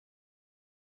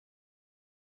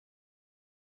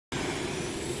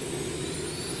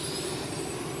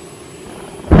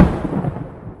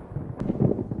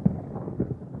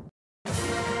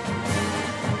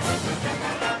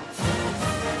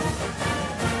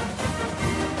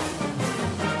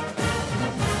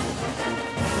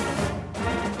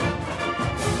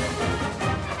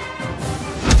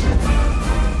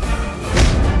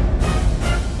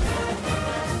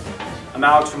I'm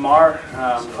Alex Ramar,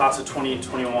 class of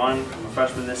 2021. I'm a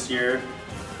freshman this year.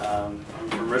 I'm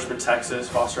from Richmond, Texas,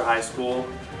 Foster High School.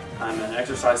 I'm an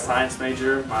exercise science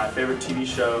major. My favorite TV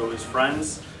show is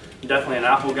Friends. I'm definitely an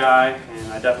Apple guy,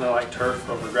 and I definitely like turf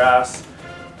over grass.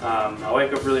 I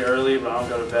wake up really early, but I don't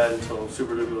go to bed until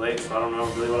super duper late, so I don't know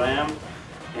really what I am.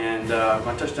 And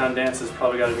my touchdown dance has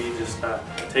probably got to be just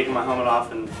taking my helmet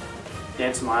off and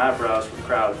dancing my eyebrows for the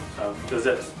crowd. So, does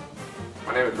this.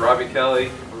 My name is Robbie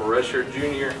Kelly. I'm a redshirt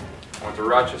junior. I went to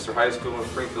Rochester High School in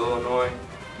Springfield, Illinois.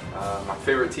 My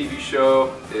favorite TV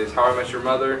show is How I Met Your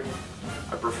Mother.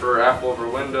 I prefer Apple over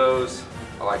Windows.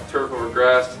 I like turf over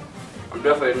grass. I'm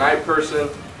definitely a night person,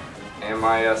 and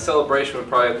my celebration would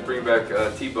probably have to bring back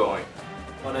T-bowing.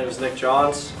 My name is Nick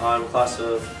Johns. I'm class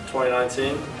of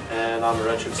 2019, and I'm a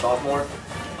redshirt sophomore.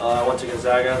 I went to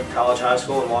Gonzaga College High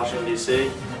School in Washington,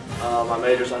 D.C. My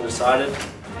major's undecided.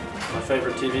 My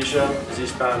favorite TV show is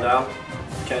Eastbound and Down,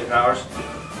 Kenny Powers.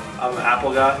 I'm an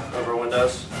Apple guy over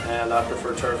Windows, and I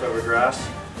prefer turf over grass.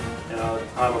 You know,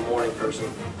 I'm a morning person.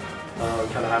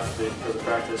 Kind of have to be because of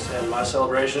practice. And my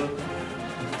celebration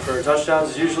for touchdowns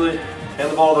is usually hand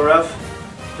the ball to the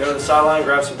ref, go to the sideline,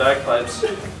 grab some bagpipes,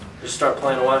 just start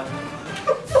playing away.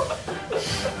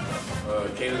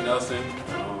 Kayla Nelson,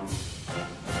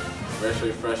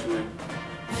 redshirt freshman,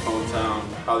 hometown,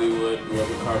 Hollywood, grew up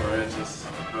in Carver Ranches.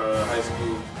 High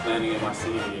school, planning in my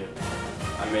senior year.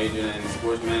 I majored in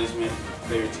sports management.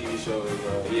 Favorite TV show is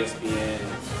ESPN.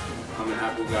 I'm an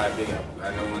Apple guy, big Apple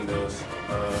guy, no Windows.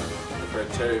 Prefer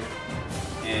turf,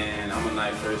 and I'm a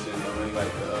night person. I really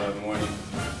like the morning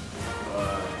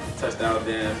touchdown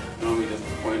dance. Normally just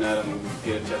point at them and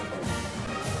get a chest bump.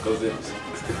 Go Zips.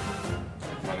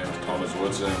 My name is Thomas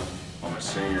Woodson. I'm a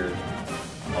senior,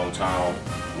 hometown,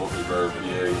 Moselsburg,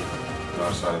 PA,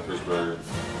 north side of Pittsburgh.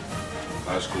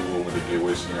 High school, went to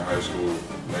Gateway Senior High School,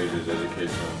 majors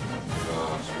education,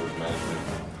 sports management.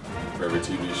 Favorite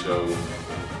TV show,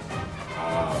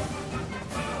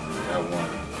 have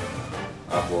one,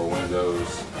 Apple or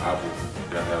Windows. Apple,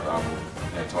 gotta have Apple.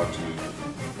 Can't talk to you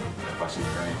if I see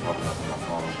things popping up on my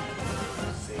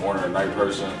phone. Morning or night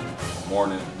person,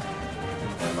 morning.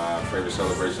 And my favorite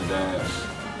celebration dance,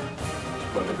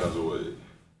 putting the guns away.